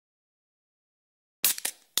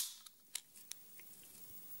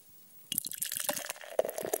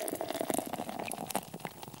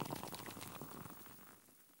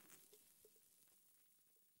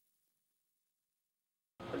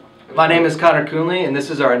My name is Connor Coonley, and this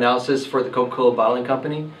is our analysis for the Coca-Cola Bottling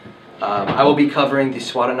Company. I will be covering the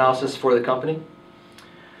SWOT analysis for the company.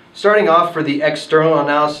 Starting off for the external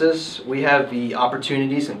analysis, we have the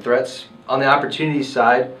opportunities and threats. On the opportunities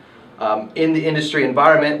side, in the industry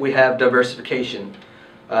environment, we have diversification.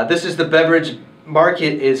 This is the beverage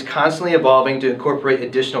market is constantly evolving to incorporate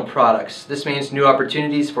additional products. This means new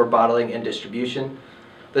opportunities for bottling and distribution.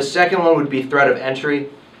 The second one would be threat of entry.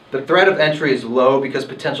 The threat of entry is low because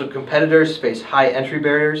potential competitors face high entry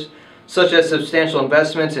barriers, such as substantial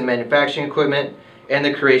investments in manufacturing equipment and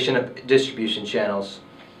the creation of distribution channels.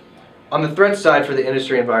 On the threat side for the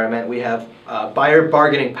industry environment, we have buyer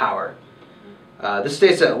bargaining power. This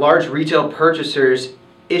states that large retail purchasers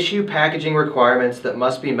issue packaging requirements that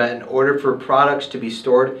must be met in order for products to be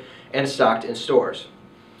stored and stocked in stores.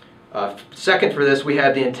 Second for this, we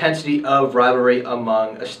have the intensity of rivalry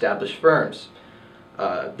among established firms.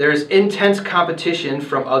 There's intense competition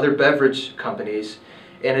from other beverage companies,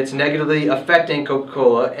 and it's negatively affecting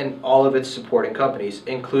Coca-Cola and all of its supporting companies,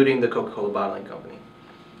 including the Coca-Cola Bottling Company.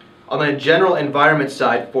 On the general environment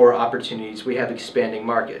side for opportunities, we have expanding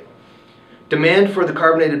market. Demand for the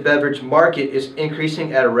carbonated beverage market is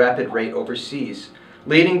increasing at a rapid rate overseas,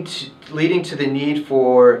 leading to the need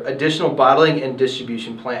for additional bottling and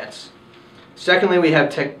distribution plants. Secondly, we have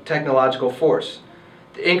technological force.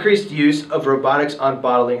 The increased use of robotics on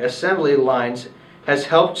bottling assembly lines has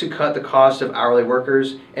helped to cut the cost of hourly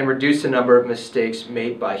workers and reduce the number of mistakes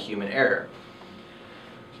made by human error.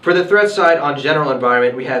 For the threat side on general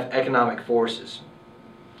environment, we have economic forces.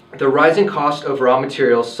 The rising cost of raw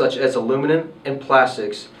materials such as aluminum and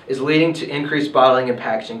plastics is leading to increased bottling and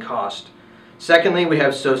packaging cost. Secondly, we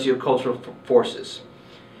have sociocultural forces.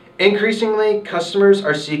 Increasingly, customers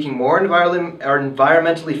are seeking more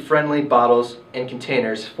environmentally friendly bottles and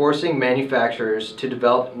containers, forcing manufacturers to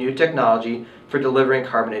develop new technology for delivering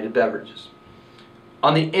carbonated beverages.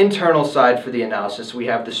 On the internal side for the analysis, we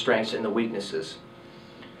have the strengths and the weaknesses.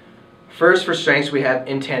 First, for strengths, we have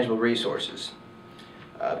intangible resources.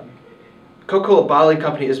 Coca-Cola Bottling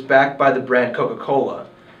Company is backed by the brand Coca-Cola.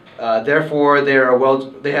 Therefore, they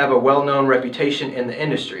have a well-known reputation in the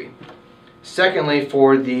industry. Secondly,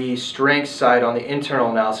 for the strengths side on the internal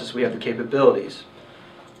analysis, we have the capabilities.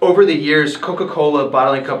 Over the years, Coca-Cola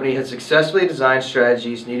Bottling Company has successfully designed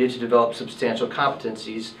strategies needed to develop substantial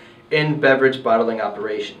competencies in beverage bottling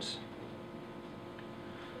operations.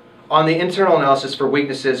 On the internal analysis for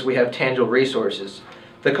weaknesses, we have tangible resources.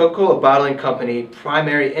 The Coca-Cola Bottling Company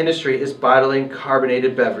primary industry is bottling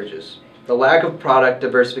carbonated beverages. The lack of product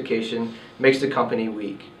diversification makes the company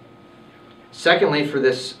weak. Secondly, for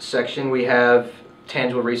this section, we have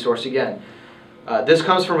tangible resource again. This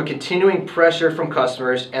comes from a continuing pressure from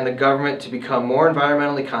customers and the government to become more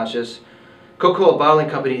environmentally conscious. Coca-Cola Bottling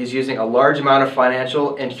Company is using a large amount of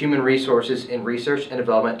financial and human resources in research and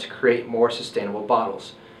development to create more sustainable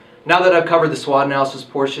bottles. Now that I've covered the SWOT analysis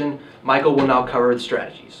portion, Michael will now cover the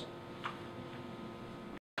strategies.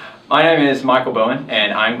 My name is Michael Bowen,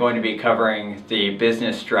 and I'm going to be covering the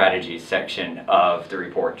business strategy section of the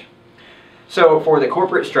report. So for the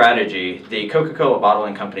corporate strategy, the Coca-Cola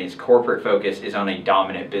Bottling Company's corporate focus is on a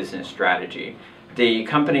dominant business strategy. The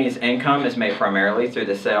company's income is made primarily through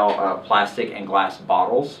the sale of plastic and glass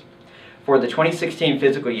bottles. For the 2016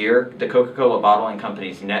 fiscal year, the Coca-Cola Bottling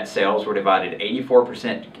Company's net sales were divided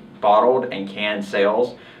 84% bottled and canned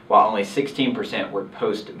sales, while only 16% were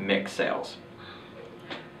post-mix sales.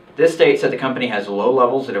 This states that the company has low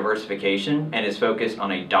levels of diversification and is focused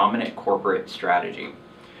on a dominant corporate strategy.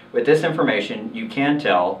 With this information, you can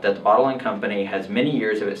tell that the bottling company has many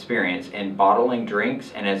years of experience in bottling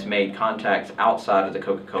drinks and has made contacts outside of the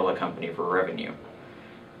Coca-Cola Company for revenue.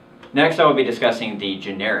 Next, I will be discussing the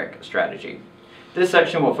generic strategy. This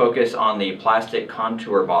section will focus on the plastic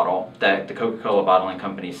contour bottle that the Coca-Cola Bottling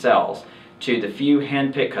Company sells to the few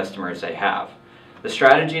hand-picked customers they have. The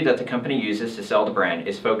strategy that the company uses to sell the brand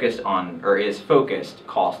is focused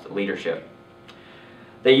cost leadership.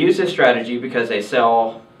 They use this strategy because they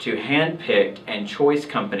sell to hand-picked and choice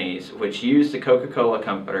companies which use the Coca-Cola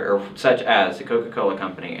Company, or such as the Coca-Cola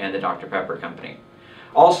Company and the Dr. Pepper Company.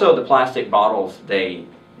 Also, the plastic bottles they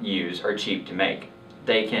use are cheap to make.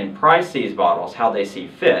 They can price these bottles how they see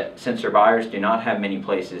fit, since their buyers do not have many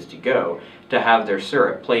places to go to have their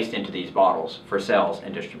syrup placed into these bottles for sales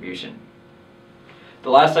and distribution. The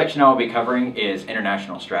last section I will be covering is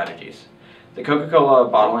international strategies. The Coca-Cola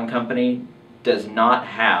Bottling Company does not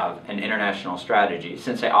have an international strategy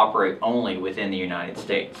since they operate only within the United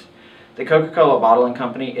States. The Coca-Cola Bottling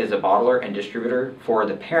Company is a bottler and distributor for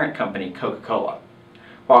the parent company Coca-Cola.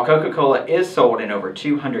 While Coca-Cola is sold in over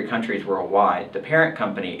 200 countries worldwide, the parent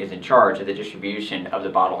company is in charge of the distribution of the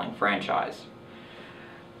bottling franchise,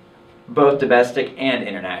 both domestic and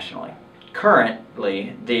internationally.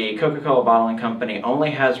 Currently, the Coca-Cola Bottling Company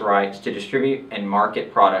only has rights to distribute and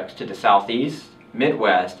market products to the Southeast,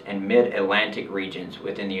 Midwest, and Mid-Atlantic regions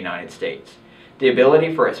within the United States. The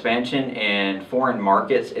ability for expansion in foreign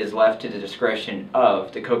markets is left to the discretion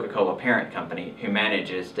of the Coca-Cola parent company, who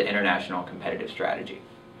manages the international competitive strategy.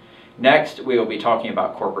 Next, we will be talking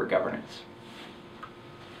about corporate governance.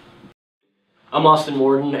 I'm Austin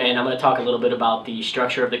Warden, and I'm going to talk a little bit about the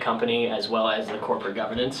structure of the company as well as the corporate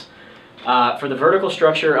governance. For the vertical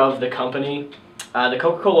structure of the company, the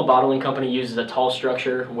Coca-Cola Bottling Company uses a tall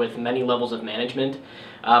structure with many levels of management.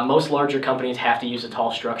 Most larger companies have to use a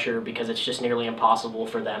tall structure because it's just nearly impossible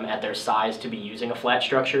for them at their size to be using a flat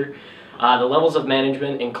structure. The levels of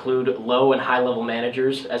management include low and high level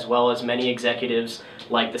managers, as well as many executives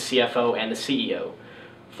like the CFO and the CEO.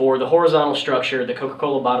 For the horizontal structure, the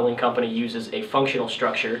Coca-Cola Bottling Company uses a functional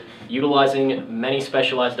structure utilizing many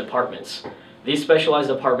specialized departments. These specialized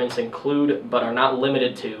departments include, but are not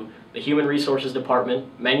limited to, the Human Resources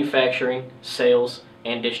Department, Manufacturing, Sales,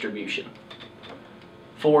 and Distribution.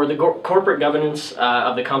 For the corporate governance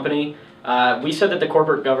of the company, we said that the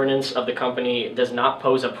corporate governance of the company does not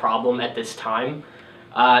pose a problem at this time.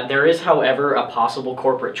 There is, however, a possible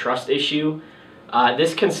corporate trust issue.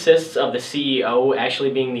 This consists of the CEO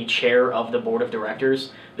actually being the chair of the board of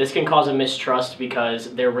directors. This can cause a mistrust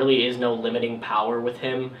because there really is no limiting power with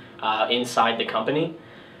him inside the company.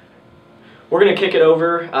 We're going to kick it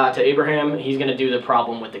over to Abraham. He's going to do the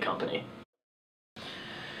problem with the company.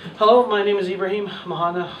 Hello, my name is Ibrahim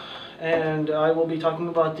Mahana, and I will be talking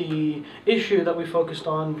about the issue that we focused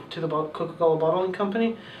on to the Coca-Cola Bottling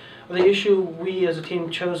Company. The issue we as a team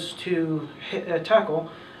chose to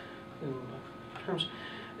tackle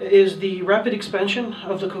is the rapid expansion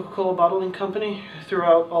of the Coca-Cola Bottling Company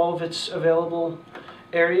throughout all of its available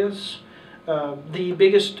areas. The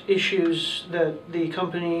biggest issues that the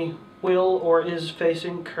company will or is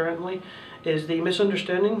facing currently is the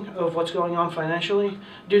misunderstanding of what's going on financially.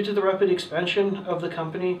 Due to the rapid expansion of the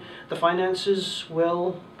company, the finances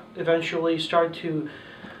will eventually start to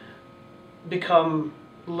become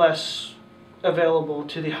less available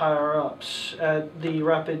to the higher-ups at the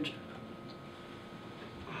rapid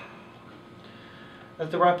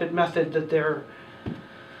method that they're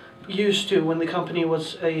used to when the company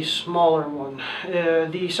was a smaller one.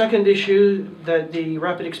 The second issue that the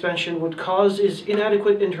rapid expansion would cause is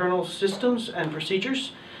inadequate internal systems and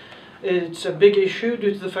procedures. It's a big issue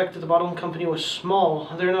due to the fact that the bottling company was small.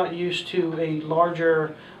 They're not used to a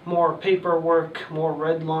larger, more paperwork, more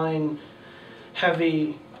red line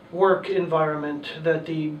heavy work environment that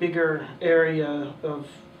the bigger area of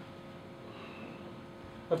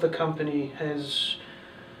the company has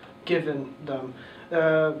given them.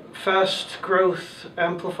 Fast growth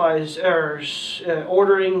amplifies errors.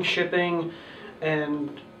 Ordering, shipping,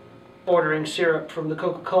 and ordering syrup from the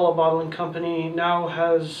Coca-Cola Bottling Company now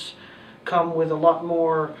has come with a lot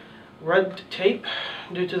more red tape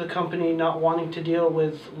due to the company not wanting to deal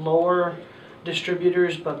with lower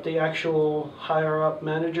distributors but the actual higher up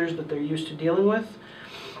managers that they're used to dealing with.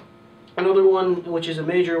 Another one, which is a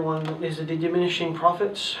major one, is the diminishing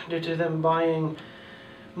profits due to them buying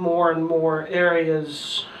more and more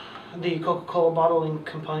areas. The Coca-Cola Bottling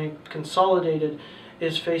Company Consolidated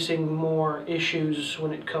is facing more issues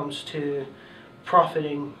when it comes to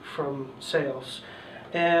profiting from sales.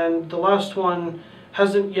 And the last one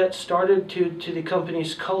hasn't yet started to the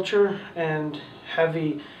company's culture and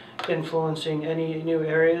heavy influencing any new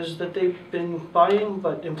areas that they've been buying,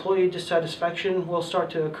 but employee dissatisfaction will start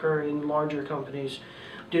to occur in larger companies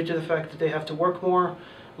due to the fact that they have to work more.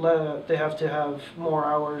 They have to have more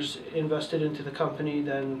hours invested into the company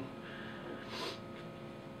than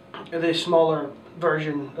the smaller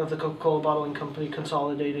version of the Coca-Cola Bottling Company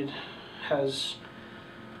Consolidated has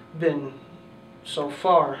been so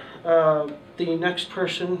far. The next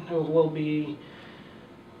person will be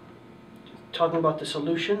talking about the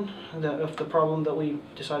solution of the problem that we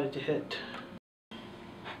decided to hit.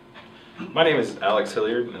 My name is Alex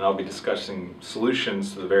Hilliard, and I'll be discussing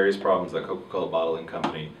solutions to the various problems that Coca-Cola Bottling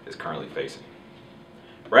Company is currently facing.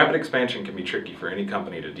 Rapid expansion can be tricky for any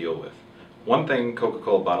company to deal with. One thing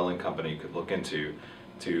Coca-Cola Bottling Company could look into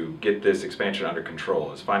to get this expansion under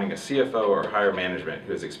control is finding a CFO or higher management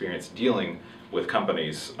who has experience dealing with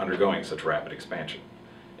companies undergoing such rapid expansion.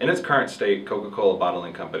 In its current state, Coca-Cola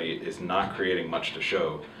Bottling Company is not creating much to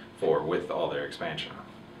show for with all their expansion.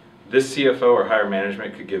 This CFO or higher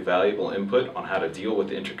management could give valuable input on how to deal with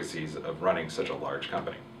the intricacies of running such a large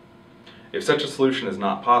company. If such a solution is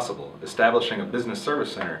not possible, establishing a business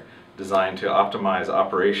service center designed to optimize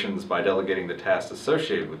operations by delegating the tasks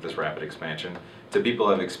associated with this rapid expansion to people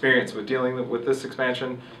who have experience with dealing with this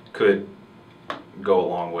expansion could go a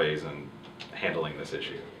long ways in handling this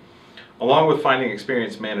issue. Along with finding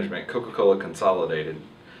experienced management, Coca-Cola Consolidated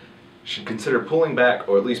should consider pulling back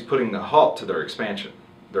or at least putting a halt to their expansion.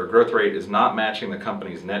 Their growth rate is not matching the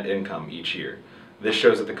company's net income each year. This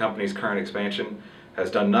shows that the company's current expansion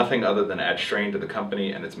has done nothing other than add strain to the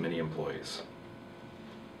company and its many employees.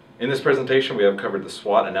 In this presentation, we have covered the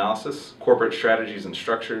SWOT analysis, corporate strategies and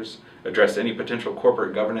structures, addressed any potential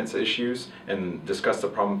corporate governance issues, and discussed the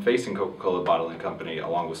problem facing Coca-Cola Bottling Company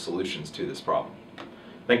along with solutions to this problem.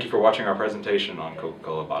 Thank you for watching our presentation on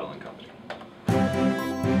Coca-Cola Bottling Company.